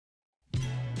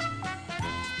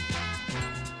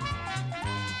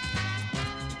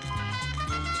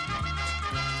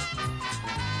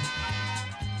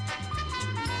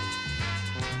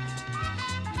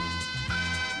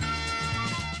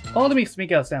Hello to me,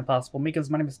 Miko, Stand Possible. Miko's,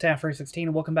 my name is Taff316,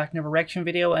 and welcome back to another reaction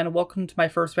video, and welcome to my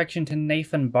first reaction to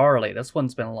Nathan Barley. This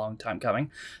one's been a long time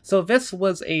coming. So this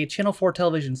was a Channel 4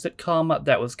 television sitcom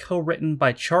that was co-written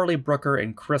by Charlie Brooker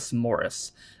and Chris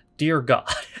Morris. Dear God.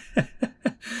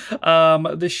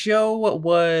 The show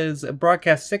was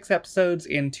broadcast 6 episodes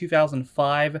in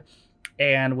 2005,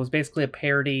 and was basically a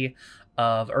parody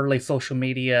of early social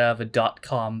media, the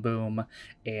dot-com boom,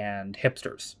 and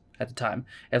hipsters at the time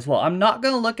as well. I'm not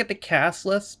going to look at the cast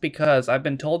list because I've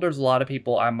been told there's a lot of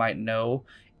people I might know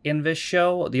in this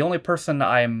show. The only person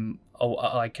I'm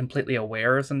completely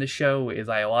aware is in this show is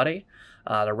Iowati.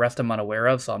 The rest I'm unaware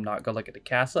of, so I'm not going to look at the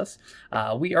cast list.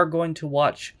 We are going to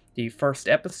watch the first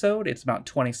episode. It's about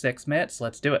 26 minutes.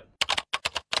 Let's do it.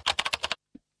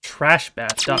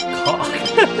 Trashbat.com.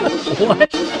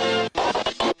 What?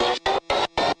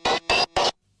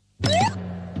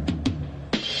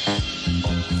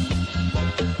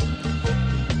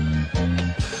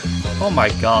 Oh my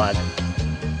god.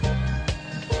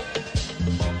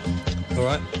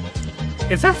 Alright.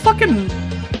 Is that fucking...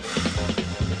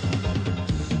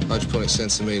 Hydroponic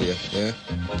sensimedia, yeah?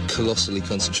 Colossally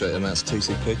concentrated amounts of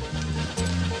TCP.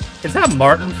 Is that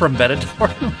Martin from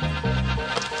Benidorm?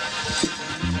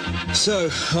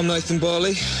 So, I'm Nathan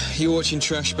Barley. You're watching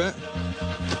Trashbat.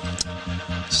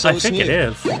 So I think it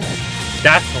is.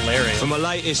 That's hilarious. For my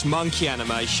latest monkey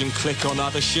animation, click on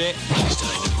other shit.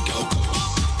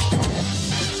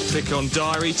 Click on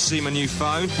diary to see my new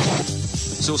phone.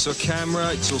 It's also a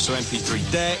camera, it's also MP3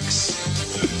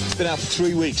 decks. Been out for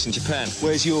 3 weeks in Japan.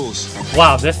 Where's yours?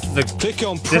 Wow, this is a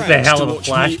hell of a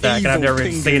flashback, and I've never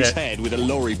even seen it. Head with a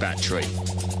lorry battery.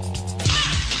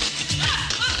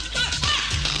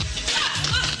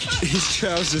 His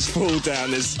trousers fall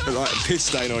down, there's like a piss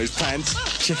stain on his pants.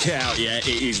 Check it out, yeah, it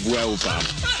is well done.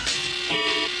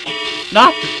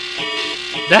 Not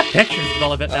that picture's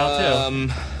relevant now too.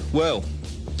 Well,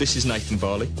 this is Nathan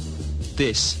Barley.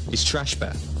 This is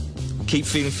Trashbat. Keep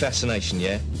feeling fascination,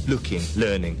 yeah? Looking,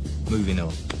 learning, moving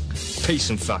on. Peace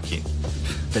and fucking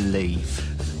believe.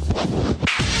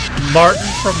 Martin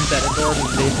from Benidorm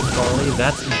and Nathan Barley,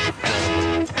 that's...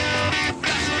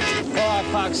 Alright,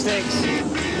 fuck sticks.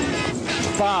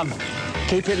 Bum.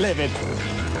 Keep it livid.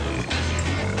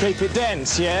 Keep it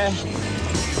dense, yeah?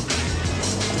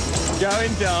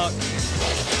 Going dark.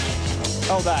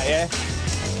 Hold that, yeah?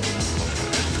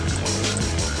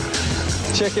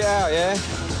 Check it out, yeah?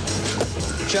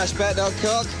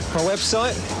 Trashbat.cock, my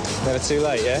website. Never too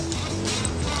late, yeah?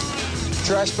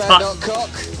 Trashbat.cock.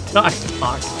 Nice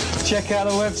fuck. Check out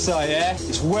the website, yeah?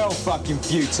 It's well fucking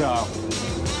futile.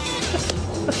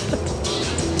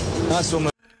 Nice one,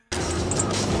 man.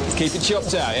 Keep it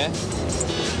chopped out, yeah?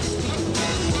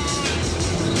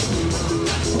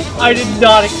 I did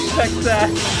not expect that.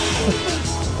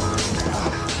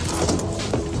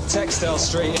 Textile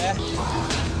Street, yeah?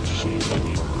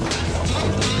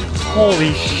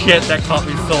 Holy shit, that caught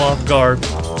me so off guard.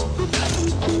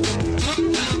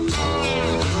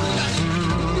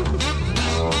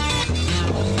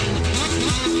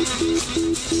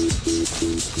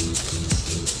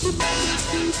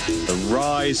 The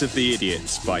Rise of the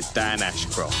Idiots by Dan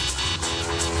Ashcroft.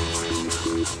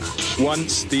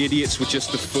 Once the idiots were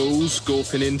just the fools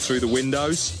gawping in through the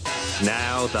windows.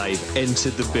 Now they've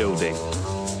entered the building.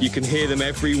 You can hear them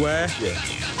everywhere. Yeah.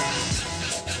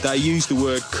 They use the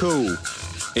word cool.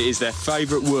 It is their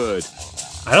favourite word.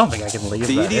 I don't think I can leave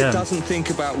the that idiot in. doesn't think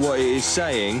about what it is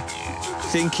saying.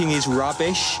 Thinking is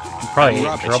rubbish. Probably and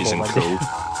ain't rubbish isn't like cool.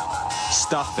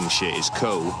 Stuff and shit is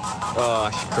cool. Oh,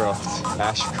 Ashcroft.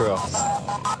 Ashcroft.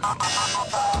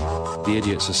 The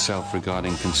idiots are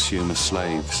self-regarding consumer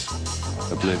slaves,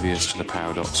 oblivious to the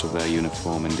paradox of their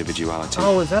uniform individuality.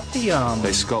 Oh, is that the, They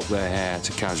sculpt their hair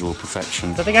to casual perfection.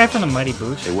 Is that the guy from the Mighty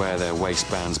Boosh? They wear their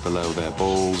waistbands below their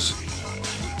balls.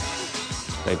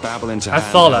 They babble into I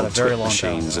saw that a handheld very twit long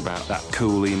time machines about that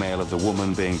cool email of the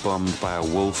woman being bombed by a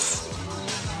wolf.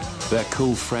 Their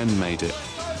cool friend made it.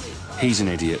 He's an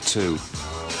idiot too.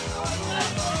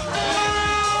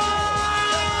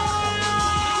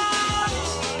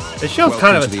 This show's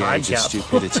kind of a the time age of capsule.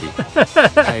 stupidity.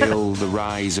 Hail the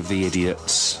rise of the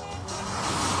idiots.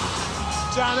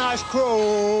 Dan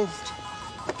Ashcroft.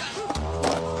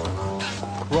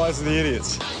 Rise of the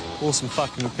Idiots. Awesome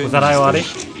fucking opinion. Was that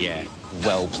Iowati? Yeah.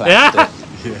 Well planned. Yeah.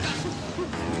 Yeah.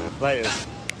 Latest.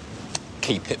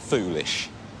 Keep it foolish.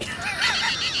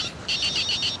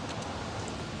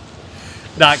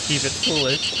 Not keep it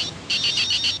foolish.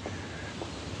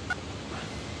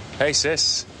 Hey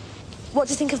sis. What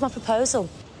do you think of my proposal?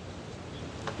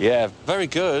 Yeah, very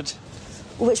good.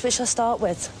 Which bit shall I start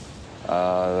with?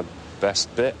 The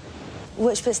best bit.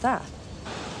 Which bit's that?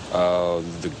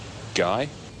 The guy?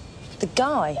 The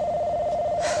guy?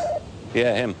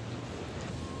 Yeah, him.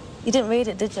 You didn't read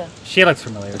it, did you? She looks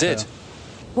familiar. I did. Too.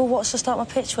 Well, what should I start my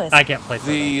pitch with? I can't place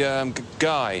The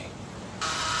guy.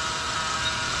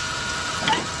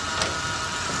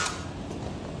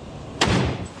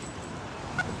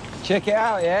 Check it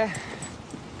out, yeah?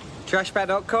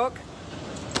 Trashbat.cock.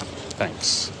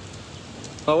 Thanks.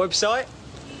 Our website?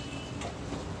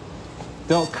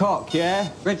 .cock, yeah?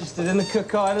 Registered in the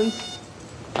Cook Islands.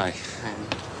 Hi.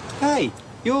 Hey,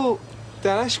 you're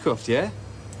Dan Ashcroft, yeah?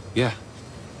 Yeah.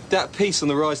 That piece on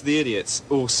the rise of the idiots,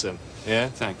 awesome, yeah?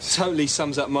 Thanks. Totally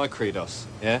sums up my credos,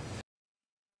 yeah?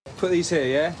 Put these here,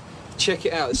 yeah? Check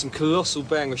it out, there's some colossal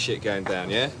banger shit going down,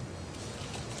 yeah?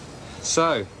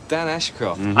 So, Dan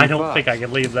Ashcroft. I don't think I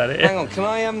can leave that in. Hang on, can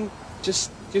I,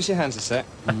 just use your hands a sec?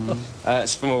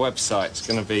 It's from a website, it's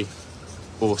gonna be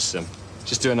awesome.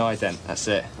 Just do an ident, that's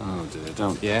it. Oh dear,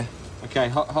 don't. Yeah? Okay,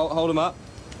 hold them up.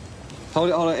 Hold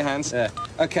it your hands. Yeah.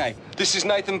 Okay, this is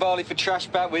Nathan Barley for Trash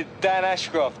Bat with Dan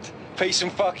Ashcroft. Peace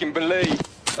and fucking believe.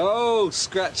 Oh,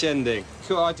 scratch ending.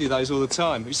 Cool, I do those all the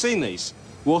time. Have you seen these?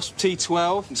 Wasp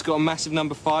T12, it's got a massive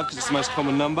number 5 because it's the most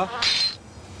common number.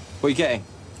 What are you getting?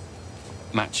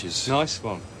 Matches. Nice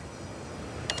one.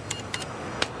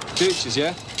 Douches,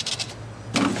 yeah?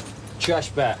 Trash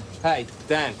Bat. Hey,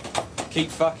 Dan, keep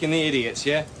fucking the idiots,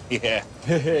 yeah? Yeah.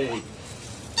 Hey.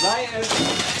 Later.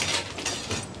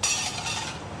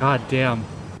 God damn.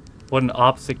 What an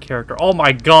opposite character. Oh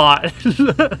my god.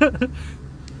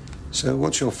 So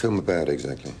what's your film about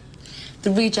exactly? The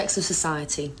rejects of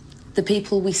society. The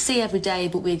people we see every day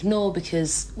but we ignore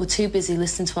because we're too busy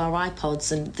listening to our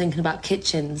iPods and thinking about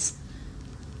kitchens.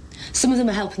 Some of them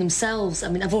are helping themselves. I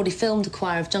mean, I've already filmed a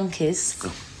choir of junkies.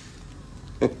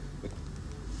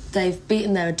 They've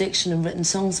beaten their addiction and written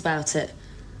songs about it.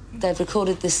 They've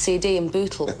recorded this CD in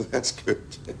Bootle. That's good.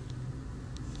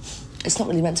 It's not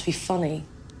really meant to be funny.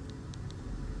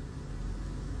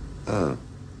 Oh.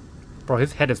 Bro,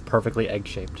 his head is perfectly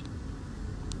egg-shaped.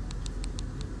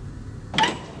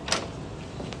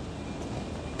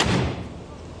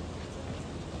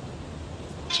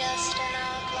 Just an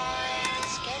outline,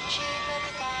 sketchy but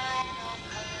fine on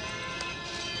color.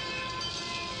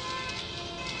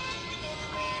 In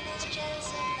green is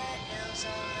Jason, the hills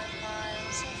on the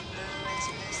miles of blue is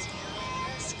perfume in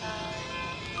the sky.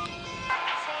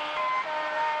 See if the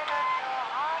light of your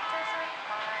heart doesn't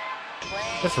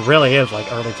find. This really is like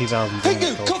early 2000s.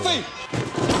 Pingu, coffee!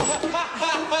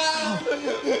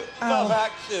 Love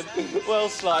action. Well,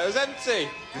 Sly, it was empty.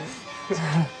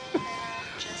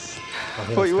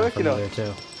 What are you working on?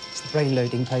 Too. It's the brain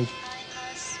loading page.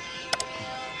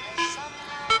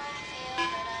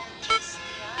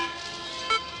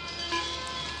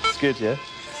 It's good, yeah?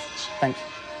 Thanks.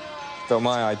 Well,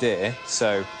 my idea,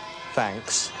 so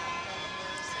thanks.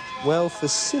 Well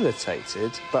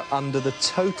facilitated, but under the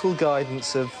total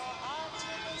guidance of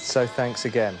so thanks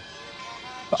again.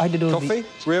 But I did all Coffee?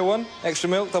 Real one? Extra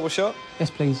milk? Double shot?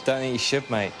 Yes, please. Don't think you should,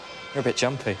 mate. You're a bit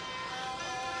jumpy.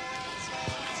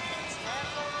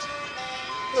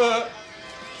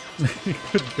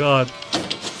 Good god.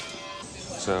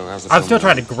 So how's the I'm film still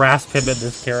trying going? to grasp him in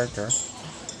this character.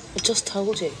 I just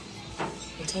told you.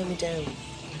 You turned me down.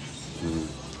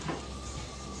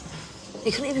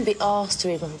 You couldn't even be asked to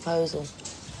read my proposal.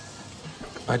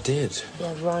 I did.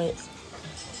 Yeah, right.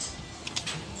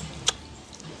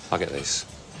 I'll get these.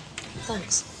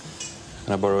 Thanks.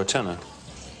 Can I borrow a tenner?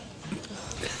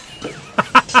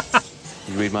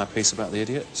 You read my piece about the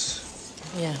idiots?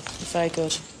 Yeah, very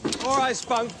good. All right,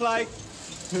 spunk plate.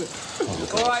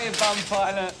 All right, you bum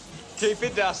pilot. Keep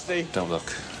it dusty. Don't look.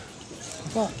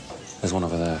 What? There's one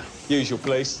over there. Usual,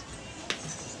 please.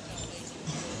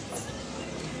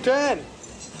 Dan!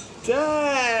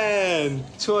 Dan!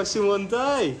 Twice in one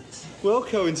day. Well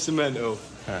coincidental.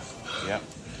 Yeah.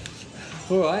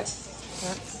 All right.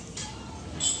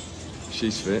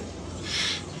 She's fit.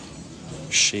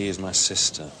 She is my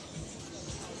sister.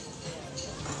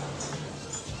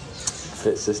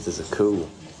 Fit sisters are cool.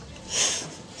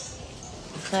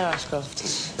 Claire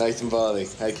Ashcroft. Nathan Barley,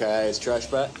 a.k.a. it's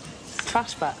Trashbat.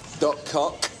 Trashbat.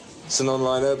 .cock. It's an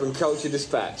online urban culture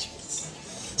dispatch.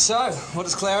 So, what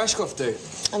does Claire Ashcroft do?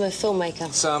 I'm a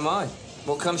filmmaker. So am I.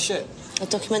 What kind of shit?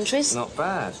 Documentaries? Not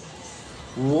bad.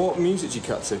 What music do you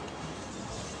cut to?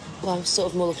 Well, I'm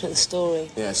sort of more looking at the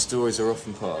story. Yeah, stories are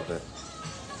often part of it.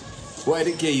 What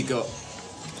edit gear you got?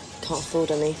 Can't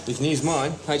afford any. You can use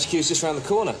mine. HQ's just round the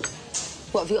corner.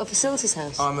 What, have you got a facilities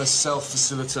house? I'm a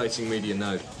self-facilitating media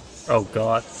node. Oh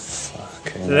god.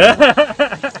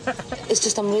 It's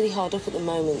just I'm really hard up at the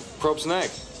moment. Prob's an egg.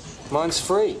 Mine's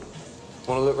free.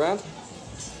 Want to look round?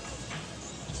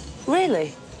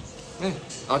 Really? Yeah.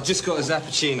 I've just got a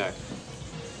Zappuccino.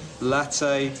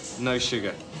 Latte, no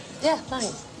sugar. Yeah,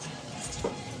 thanks.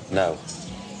 No.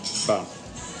 Bum.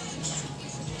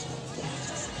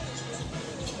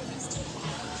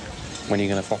 When are you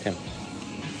gonna fuck him?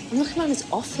 I'm looking around his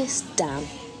office, Dan.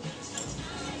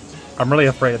 I'm really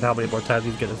afraid of how many more times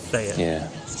he's gonna say it. Yeah.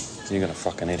 You're gonna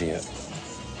fuck an idiot.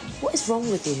 What is wrong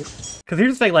with you? Because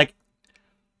here's the thing, like,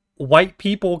 white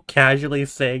people casually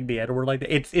saying the N-word like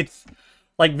that, it's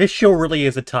like, this show really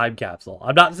is a time capsule.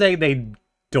 I'm not saying they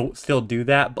don't still do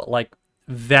that, but, like,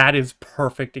 that is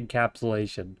perfect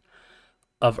encapsulation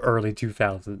of early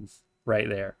 2000s right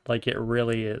there. Like, it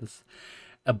really is.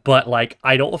 But, like,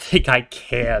 I don't think I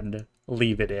can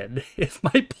leave it in, is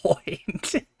my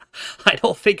point. I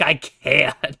don't think I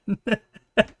can.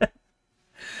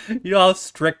 You know how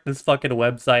strict this fucking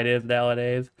website is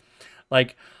nowadays?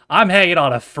 Like, I'm hanging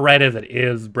on a thread as it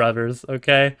is, brothers,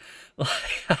 okay?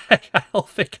 Like, I don't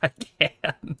think I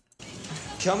can.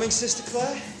 Coming, Sister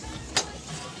Claire?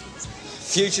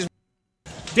 Future's...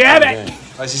 Damn it!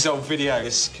 That's his old video,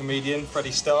 this comedian,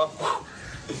 Freddie Starr.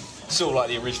 It's all like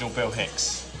the original Bill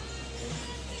Hicks.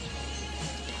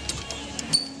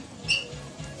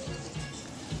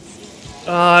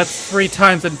 It's 3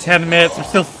 times in 10 minutes. There's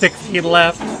still 16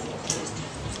 left.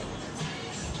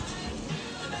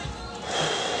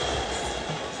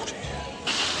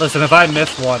 Listen, if I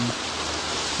miss one...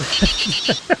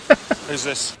 Who's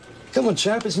this? Come on,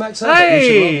 chap, it's Max Hey! You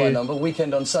should love my number.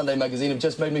 Weekend on Sunday magazine have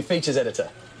just made me features editor.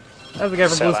 That's the guy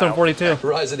from Bluestone 42.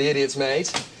 Rise of the Idiots,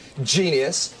 mate.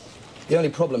 Genius. The only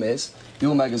problem is,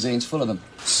 your magazine's full of them.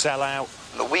 Sell out.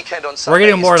 The Weekend on Sunday We're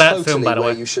getting more of that is soon, by the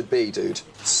where way. you should be, dude.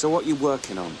 So what you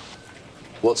working on?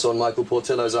 What's on Michael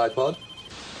Portillo's iPod?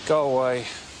 Go away.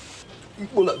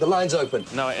 Well, look, the line's open.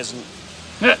 No, it isn't.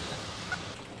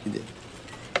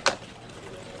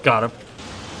 Got him.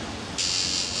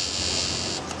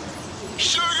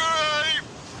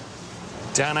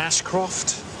 Dan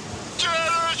Ashcroft?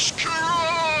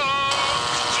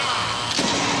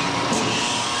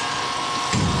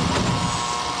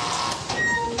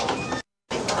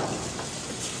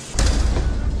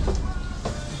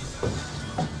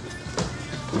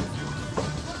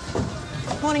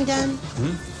 Morning, Dan.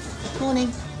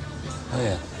 Morning. Oh,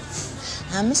 yeah.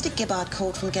 Mr. Gibbard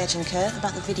called from Gedgenkirk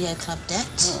about the video club debt.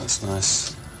 Oh, that's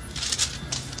nice.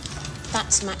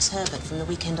 That's Max Herbert from the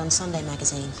Weekend on Sunday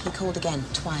magazine. He called again,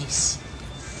 twice.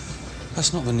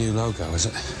 That's not the new logo, is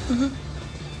it?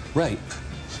 Mm-hmm. Rape?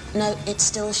 No, it's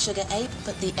still Sugar Ape,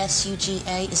 but the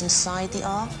S-U-G-A is inside the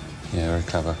R. Yeah, very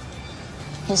clever.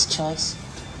 His choice.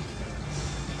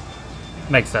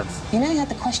 Makes sense. You know he had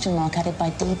the question mark added by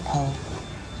deed poll.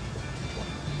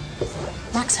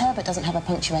 Max Herbert doesn't have a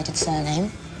punctuated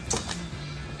surname.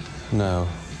 No.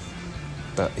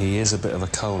 But he is a bit of a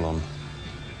colon.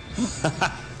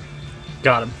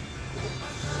 Got him.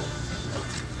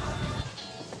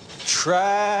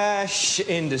 Trash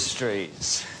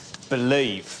Industries.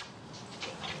 Believe.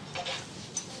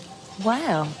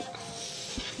 Wow.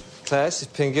 Claire, this is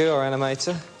Pingu, our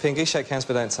animator. Pingu, shake hands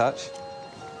but don't touch.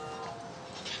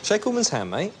 Shake Allman's hand,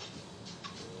 mate.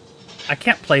 I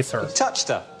can't place her. You touched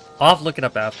her. I'll have to look it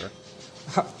up after.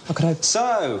 How could I?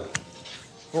 So,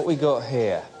 what we got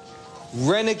here?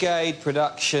 Renegade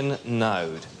production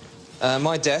node.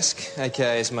 My desk,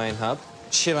 aka his main hub.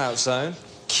 Chill out zone.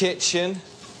 Kitchen.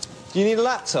 Do you need a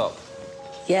laptop?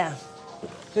 Yeah.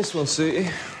 This one suit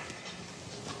you.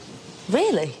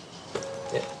 Really?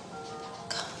 Yeah.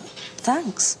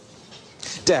 Thanks.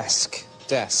 Desk.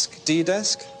 Do you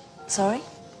desk? Sorry?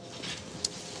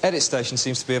 Edit station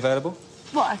seems to be available.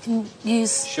 What, I can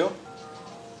use... Sure.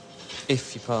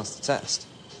 If you pass the test.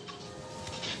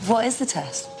 What is the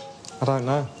test? I don't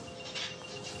know.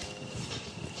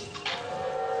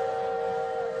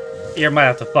 You might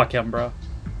have to fuck him, bro.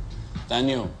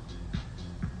 Daniel.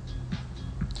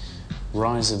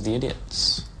 Rise of the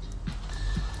Idiots.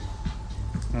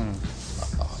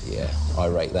 Oh, yeah, I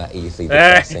rate that easily the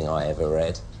Hey. best thing I ever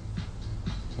read.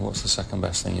 What's the second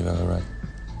best thing you've ever read?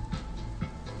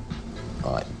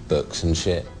 Like, books and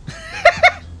shit.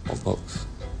 What books?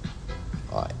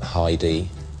 Like, Heidi.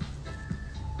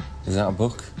 Is that a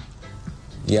book?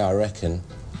 Yeah, I reckon.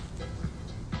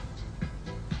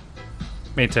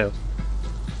 Me too.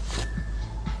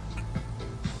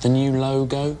 The new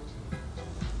logo?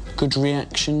 Good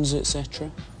reactions,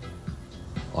 etc.?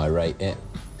 I rate it.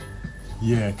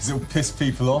 Yeah, because it'll piss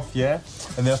people off, yeah?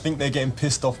 And they'll think they're getting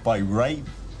pissed off by rape,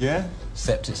 yeah?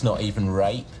 Except it's not even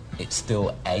rape, it's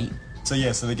still ape. So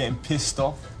yeah, so they're getting pissed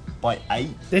off by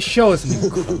ape. This show is an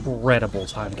incredible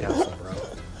time capsule, bro.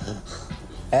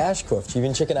 Hey, Ashcroft, you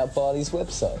been checking out Barley's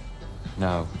website?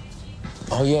 No.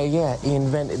 Oh, yeah. He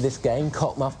invented this game,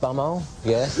 Cock Muff Bumhole.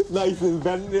 Yeah. Nathan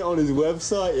invented it on his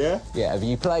website, yeah? Yeah, have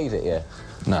you played it yet?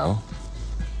 No.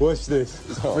 Watch this.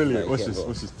 It's brilliant. mate, Watch get this. what?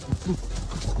 Watch this.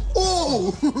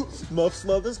 Oh! Muff's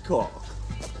mother's cock.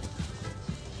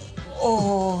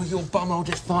 Oh, your bumhole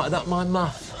just farted up my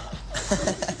muff.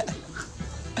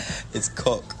 It's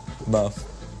cock, muff,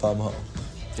 bumhole.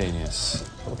 Genius.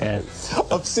 Yeah.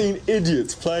 I've seen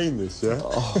idiots playing this, yeah?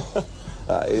 Oh,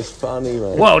 that is funny,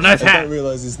 mate. Whoa, nice I hat. don't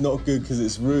realise it's not good because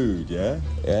it's rude, yeah?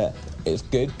 Yeah, it's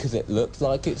good because it looks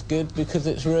like it's good because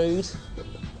it's rude.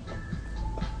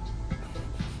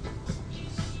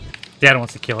 Dad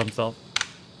wants to kill himself.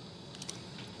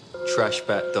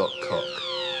 Trashbat.cock.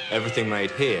 Everything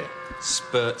made here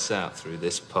spurts out through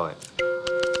this pipe.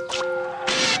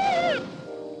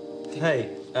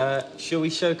 Hey, shall we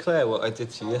show Claire what I did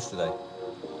to you yesterday?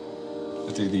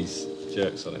 I do these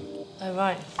jerks on him. Oh,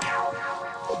 right.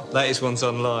 Latest one's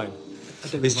online.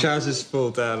 His trousers fall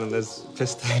down and there's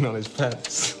piss stain on his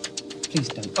pants. Please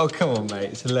don't. Oh, come on,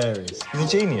 mate. It's hilarious.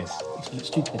 He's a genius. It's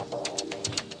stupid.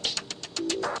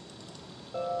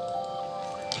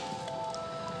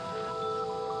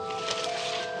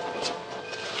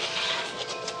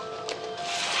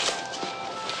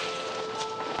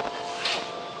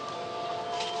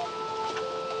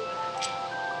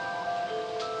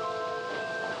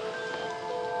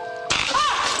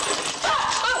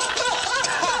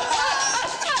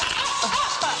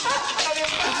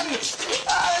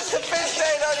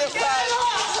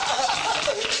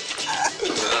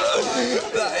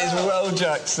 That is well,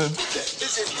 Jackson.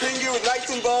 This is Pingu with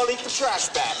Nathan Barley for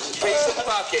Trashbat. Piece of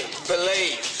fucking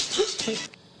believe.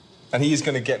 And he is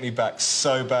going to get me back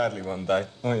so badly one day,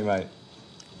 aren't you, mate?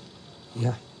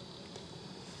 Yeah.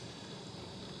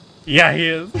 Yeah, he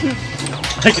is.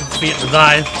 I can see it in his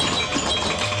eyes.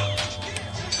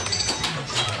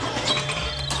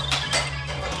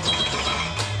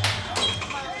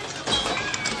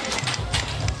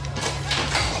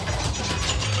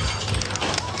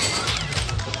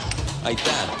 Hey,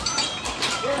 Dan.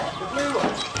 Yeah, the blue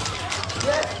one.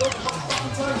 Yeah, look, my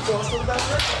fucking time cost all about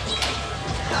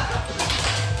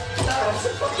That's a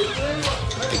fucking blue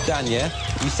one. Hey, Dan, yeah?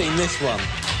 You seen this one?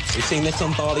 You seen this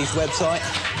on Barley's website?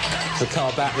 It's a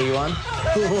car battery one.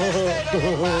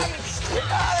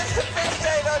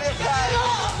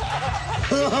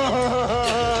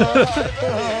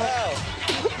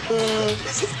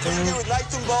 This is Pingu with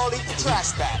Nathan Barley for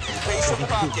Trashbat. Piece of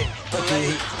fucking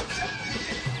believe.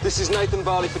 This is Nathan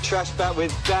Barley for Trashbat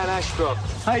with Dan Ashcroft.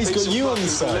 Hey, he's Piece got of you on the fucking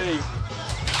side. believe.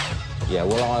 Yeah,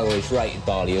 well, I always rated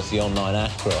Barley as the online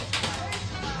Ashcroft.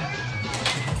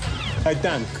 Hey,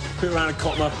 Dan, quick round of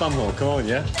cock my bumhole. Come on,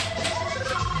 yeah?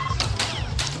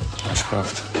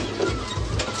 Ashcroft.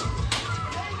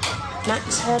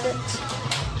 Max Herbert.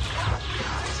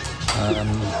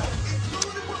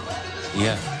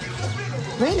 Yeah.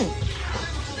 Really?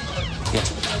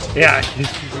 Yeah, he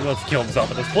wants to kill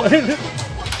himself at this point.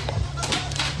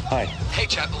 Hi. Hey,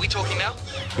 chap, are we talking now?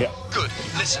 Yeah. Good.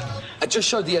 Listen, I just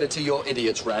showed the editor your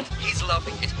idiot's rant. he's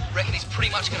loving it. Reckon he's pretty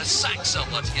much going to sack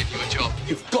someone to give you a job.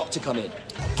 You've got to come in.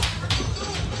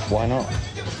 Why not?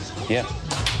 Yeah.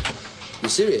 You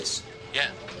serious? Yeah.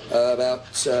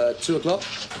 About 2 o'clock?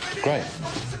 Great.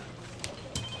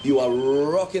 You are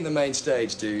rocking the main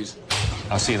stage, dude.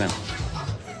 I'll see you then.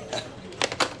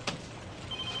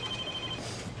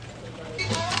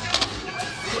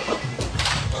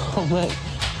 Oh, mate.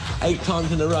 8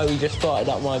 times in a row he just farted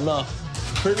up my muff.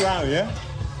 Quick round, yeah?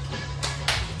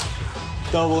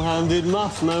 Double-handed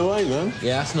muff, no way, man.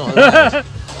 Yeah, that's not allowed.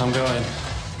 I'm going.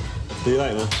 See you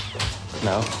later.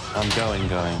 No, I'm going.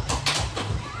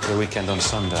 The weekend on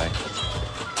Sunday.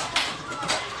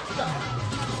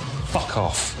 Fuck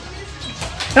off.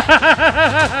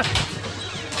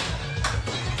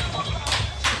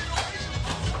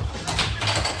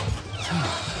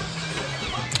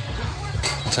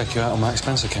 I'll take you out on my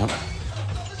expense account.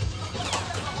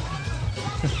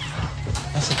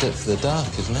 That's a bit for the dark,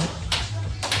 isn't it?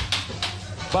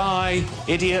 Bye,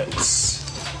 idiots.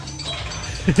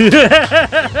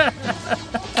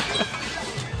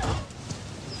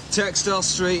 Textile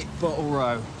Street, Bottle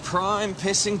Row. Prime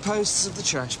pissing posters of the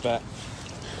Trashbat.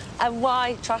 And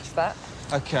why Trashbat?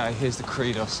 Okay, here's the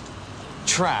credos.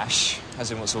 Trash,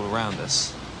 as in what's all around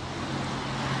us.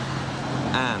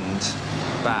 And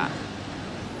bat.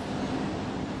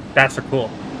 Bats are cool.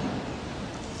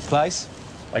 Place?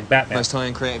 Like Batman. Most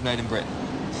high-end creative made in Britain.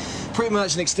 Pretty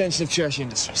much an extension of Trash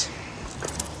Industries.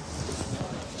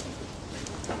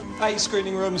 8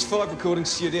 screening rooms, 5 recording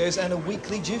studios, and a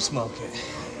weekly juice market.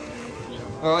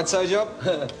 All right, toe job?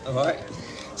 All right.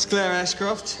 It's Claire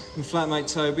Ashcroft, my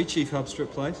flatmate Toby, Chief Hubster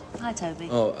at Place. Hi, Toby.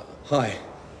 Oh, hi.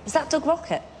 Is that Doug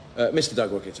Rocket? Mr.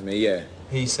 Doug Rocket to me, yeah.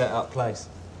 He set up Place.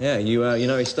 Yeah, you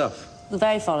know his stuff. The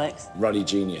Very Frolics. Ruddy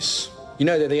genius. You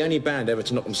know, they're the only band ever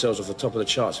to knock themselves off the top of the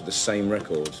charts with the same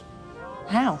record.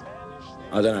 How?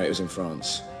 I don't know, it was in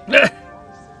France.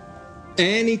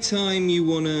 Anytime you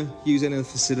want to use any of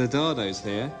the facilitados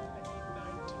here,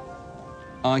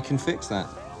 I can fix that.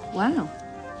 Wow.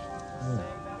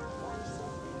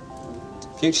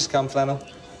 Future's come, Flannel.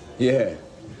 Yeah.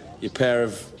 Your pair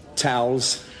of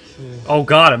towels. Oh,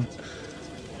 got him.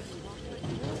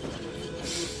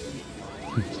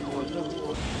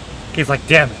 He's like,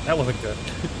 damn it, that wasn't good.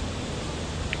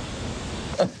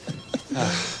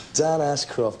 Dan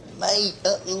Ashcroft, mate,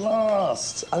 at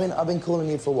last. I mean, I've been calling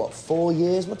you for, what, 4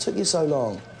 years? What took you so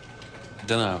long?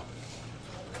 Dunno.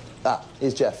 Ah,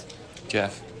 here's Jeff.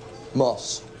 Jeff.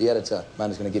 Moss, the editor. Man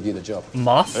who's going to give you the job.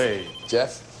 Moss? Hey.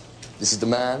 Jeff, this is the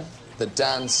man, the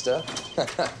Danster.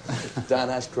 Dan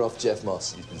Ashcroft, Jeff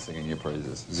Moss. He's been singing your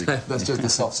praises. That's just the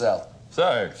soft sell.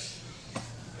 So,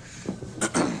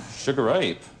 Sugar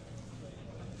Ape.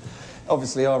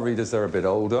 Obviously, our readers, they're a bit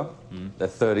older. They're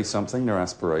 30-something, they're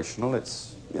aspirational.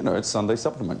 It's, you know, it's Sunday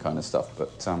supplement kind of stuff,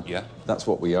 but yeah, that's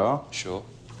what we are. Sure.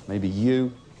 Maybe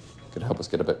you could help us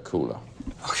get a bit cooler.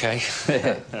 Okay.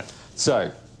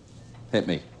 So, hit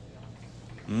me.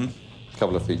 A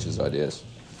couple of features ideas.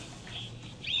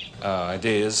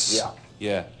 Ideas? Yeah.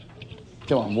 Yeah.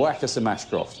 Come on, whack us some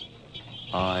Ashcroft.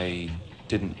 I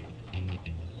didn't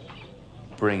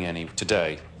bring any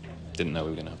today. Didn't know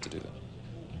we were going to have to do that.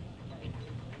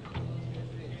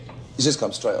 He's just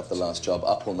come straight off the last job,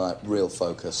 up all night, real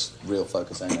focus, ain't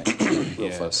it?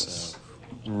 Real focus.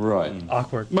 Right.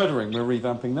 Awkward. Motoring, we're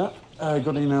revamping that.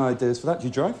 Got any ideas for that? Do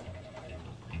you drive?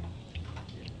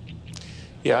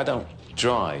 Yeah, I don't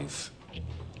drive,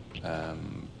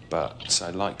 but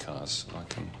I like cars. I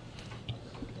like them.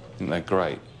 I think they're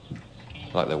great.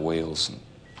 I like their wheels and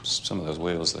some of those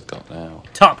wheels they've got now.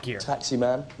 Top Gear. Taxi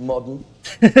man, modern,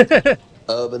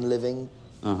 urban living.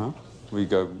 Uh-huh. You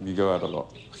go out a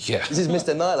lot. Yeah. This is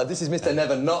Mr. Nightlife. This is Mr.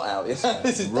 Never Not Out. This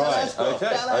is Right.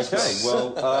 Okay.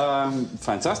 Well,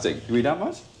 fantastic. You read out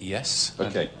much? Yes.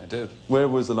 Okay. I do. Where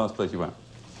was the last place you went?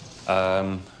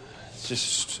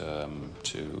 Just to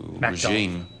McDonald's.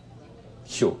 Regime.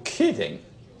 You're kidding.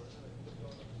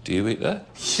 Do you eat there?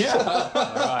 Yeah. All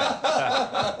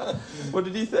right. What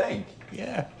did you think?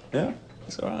 Yeah. Yeah.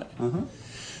 It's all right.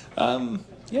 Uh-huh.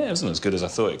 Yeah, it wasn't as good as I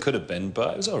thought it could have been,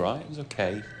 but it was all right. It was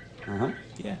okay. Uh-huh.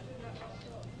 Yeah.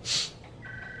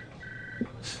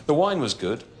 The wine was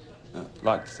good.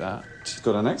 Liked that. It's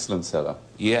got an excellent cellar.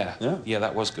 Yeah. Yeah. Yeah,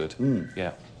 that was good.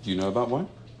 Yeah. Do you know about wine?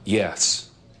 Yes.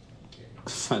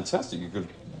 Fantastic.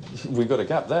 We've got a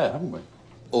gap there, haven't we?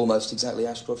 Almost exactly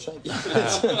Ashcroft shape.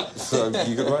 So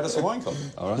you could write us a wine copy.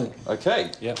 All right.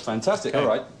 Okay. Yeah. Fantastic. Okay. All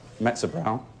right. Metzer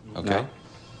Brown. Okay. Now,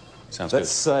 Sounds let's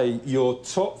say your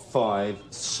top 5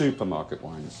 supermarket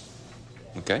wines.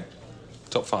 good. Okay.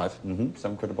 Top 5. Mm-hmm.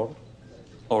 £7 a bottle.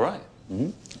 All right.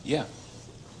 Mm-hmm. Yeah.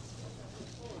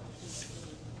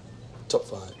 Top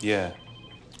 5. Yeah.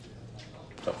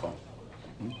 Top 5.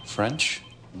 French.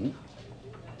 Mm-hmm.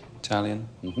 Italian.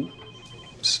 Mm-hmm.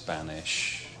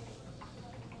 Spanish.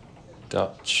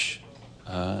 Dutch.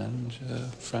 And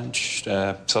French.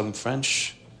 Southern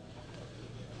French.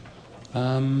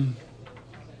 French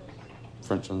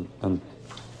and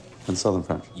Southern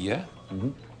French. Yeah.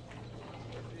 Mm-hmm.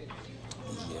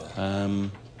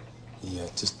 Yeah,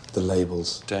 just the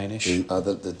labels. Danish.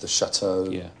 The chateau.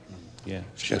 Yeah. Yeah.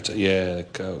 Chateau. Yeah, the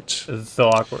coat. This is so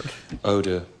awkward. Eau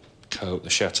de Cote, the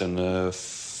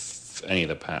Chateauneuf, any of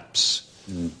the Paps.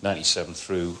 97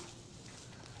 through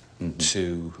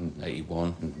to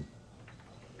 81.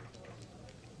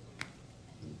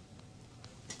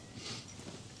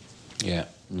 Yeah.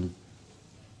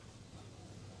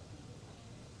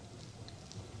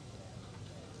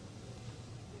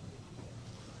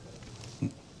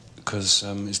 Because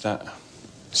is that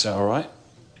all right?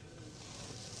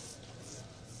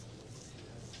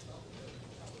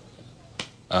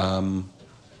 I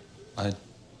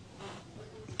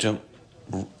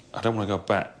don't want to go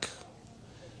back.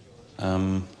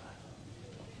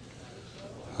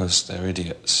 Because they're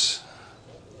idiots.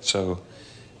 So,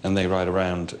 and they ride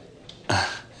around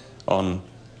on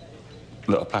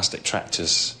little plastic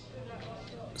tractors.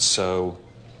 So,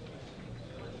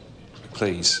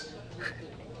 please.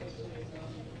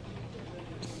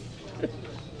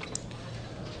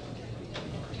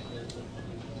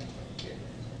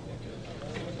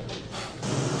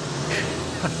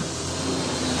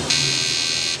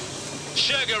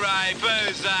 Sugar Ape,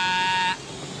 who's that?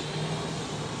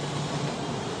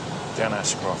 Dan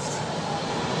Ashcroft.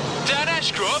 Dan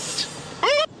Ashcroft?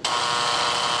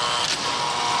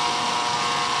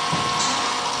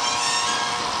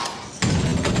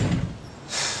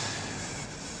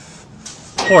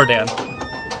 Poor Dan.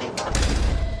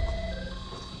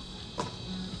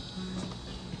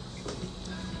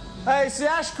 Hey, it's the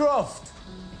Ashcroft.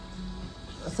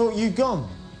 I thought you'd gone.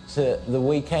 To the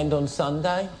weekend on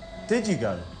Sunday? Did you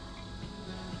go?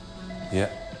 Yeah.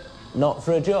 Not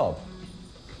for a job?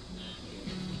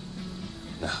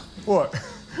 No. What?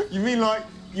 You mean like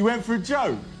you went for a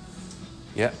joke?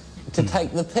 Yeah. To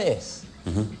take the piss?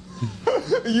 You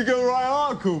got to write an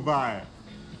article about it?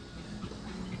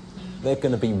 They're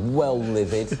going to be well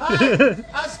livid. Hey,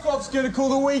 Ashcroft's going to call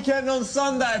the weekend on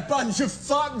Sunday a bunch of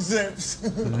fuck zips.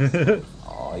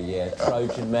 Oh, yeah,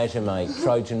 Trojan measure, mate.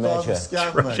 Trojan measure.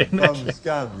 Scam, mate. Bum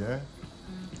scam, yeah?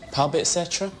 Pub,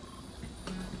 etc.?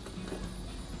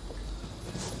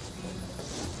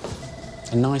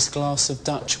 A nice glass of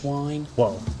Dutch wine?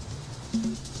 Whoa.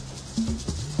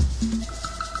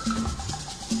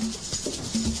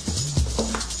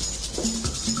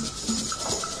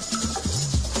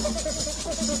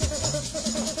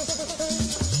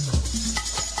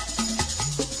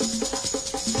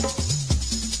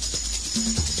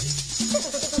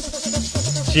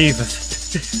 Jesus.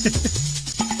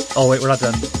 Oh, wait, we're not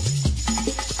done.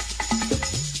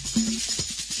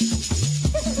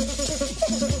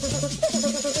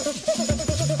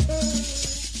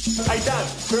 Hey, Dan,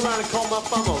 turn around and call my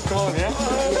bum on. Come on, yeah?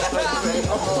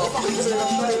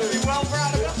 Well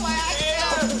proud of your play.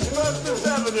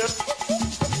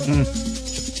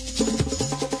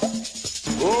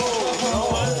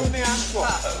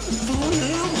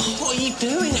 What are you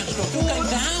doing, Ashcroft? You're going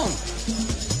down.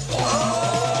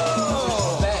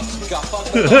 Beck, guffer.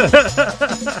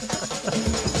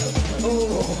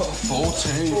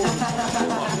 14.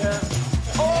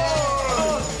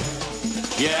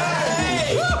 Yeah.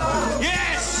 Hey!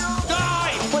 Yes!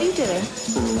 Die! What are you doing?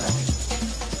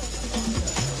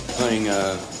 Playing,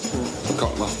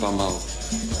 Got Lost Bumble.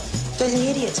 Those are the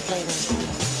idiots play them.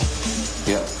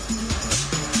 Yeah.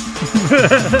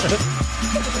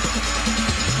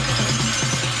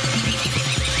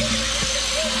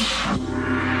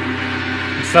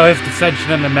 So his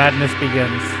dissension and the madness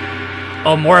begins.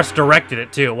 Oh, Morris directed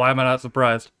it too. Why am I not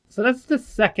surprised? So that's the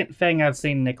second thing I've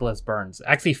seen Nicholas Burns.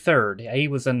 Actually, third. He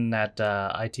was in that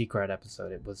IT Cred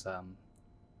episode. It was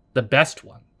the best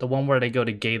one. The one where they go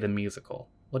to Gay the Musical.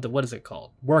 What is it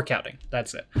called? Workouting.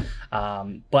 That's it.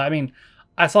 But I mean,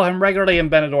 I saw him regularly in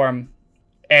Benidorm,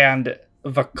 and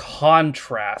the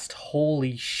contrast,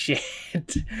 holy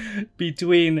shit,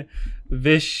 between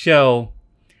this show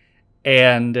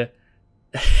and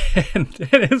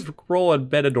his role in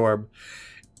Benidorm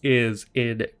is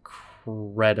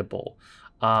incredible.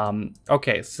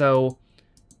 Okay, so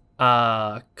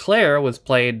Claire was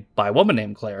played by a woman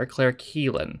named Claire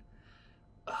Keelan.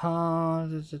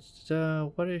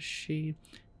 What is she?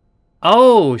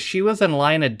 Oh, she was in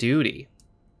Line of Duty.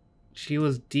 She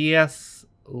was D.S.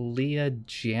 Leah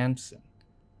Jansen.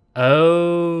 Oh.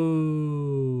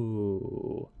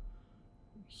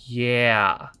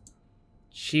 Yeah.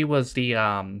 She was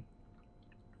the,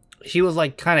 she was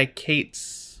like kind of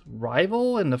Kate's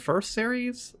rival in the first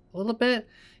series a little bit.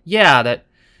 Yeah, that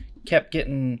kept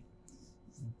getting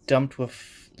dumped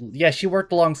with, yeah, she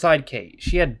worked alongside Kate.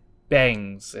 She had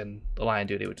bangs in The Line of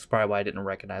Duty, which is probably why I didn't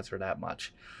recognize her that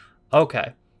much.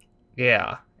 Okay.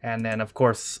 Yeah. And then, of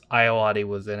course, Iowati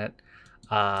was in it.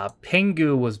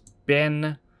 Pingu was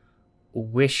Ben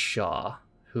Whishaw,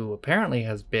 who apparently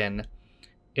has been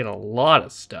in a lot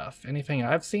of stuff. Anything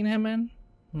I've seen him in?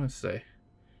 Let's see.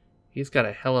 He's got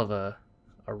a hell of a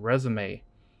resume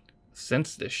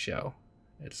since this show,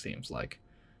 it seems like.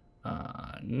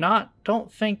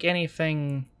 Don't think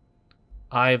anything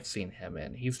I've seen him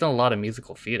in. He's done a lot of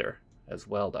musical theater as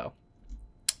well, though.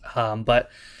 But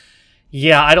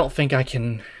yeah, I don't think I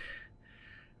can.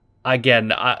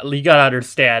 Again, you gotta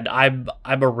understand, I'm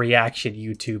a reaction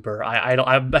YouTuber.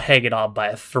 I'm hanging on by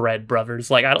a thread, brothers.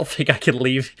 Like, I don't think I can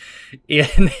leave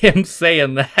in him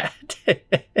saying that.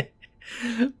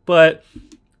 But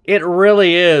it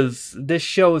really is. This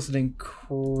show is an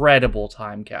incredible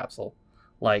time capsule,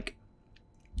 like,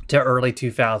 to early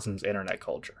 2000s internet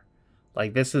culture.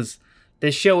 Like, this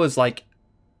show is like,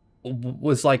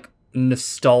 was like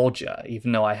nostalgia,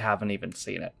 even though I haven't even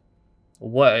seen it.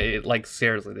 What, like,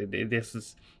 seriously,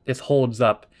 this holds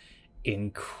up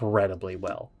incredibly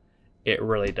well. It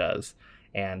really does.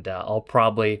 And I'll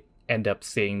probably end up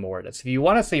seeing more of this. If you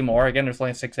want to see more, again, there's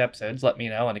only 6 episodes. Let me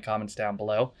know in the comments down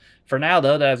below. For now,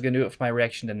 though, that is going to do it for my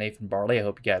reaction to Nathan Barley. I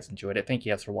hope you guys enjoyed it. Thank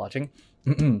you guys for watching.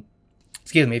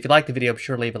 Excuse me, if you liked the video, be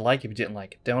sure to leave a like. If you didn't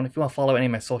like it, don't. If you want to follow any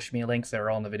of my social media links, they're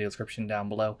all in the video description down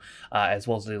below, as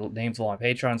well as the names of all my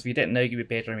patrons. If you didn't know, you can be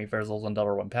Patreon me for as little as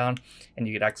 £1 and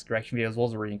you get extra direction videos, as well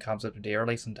as reading comments up a day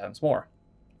early, sometimes more.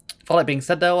 For all that being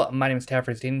said, though, my name is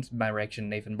Taffrey. My reaction,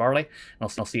 Nathan Barley, and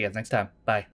I'll see you guys next time. Bye.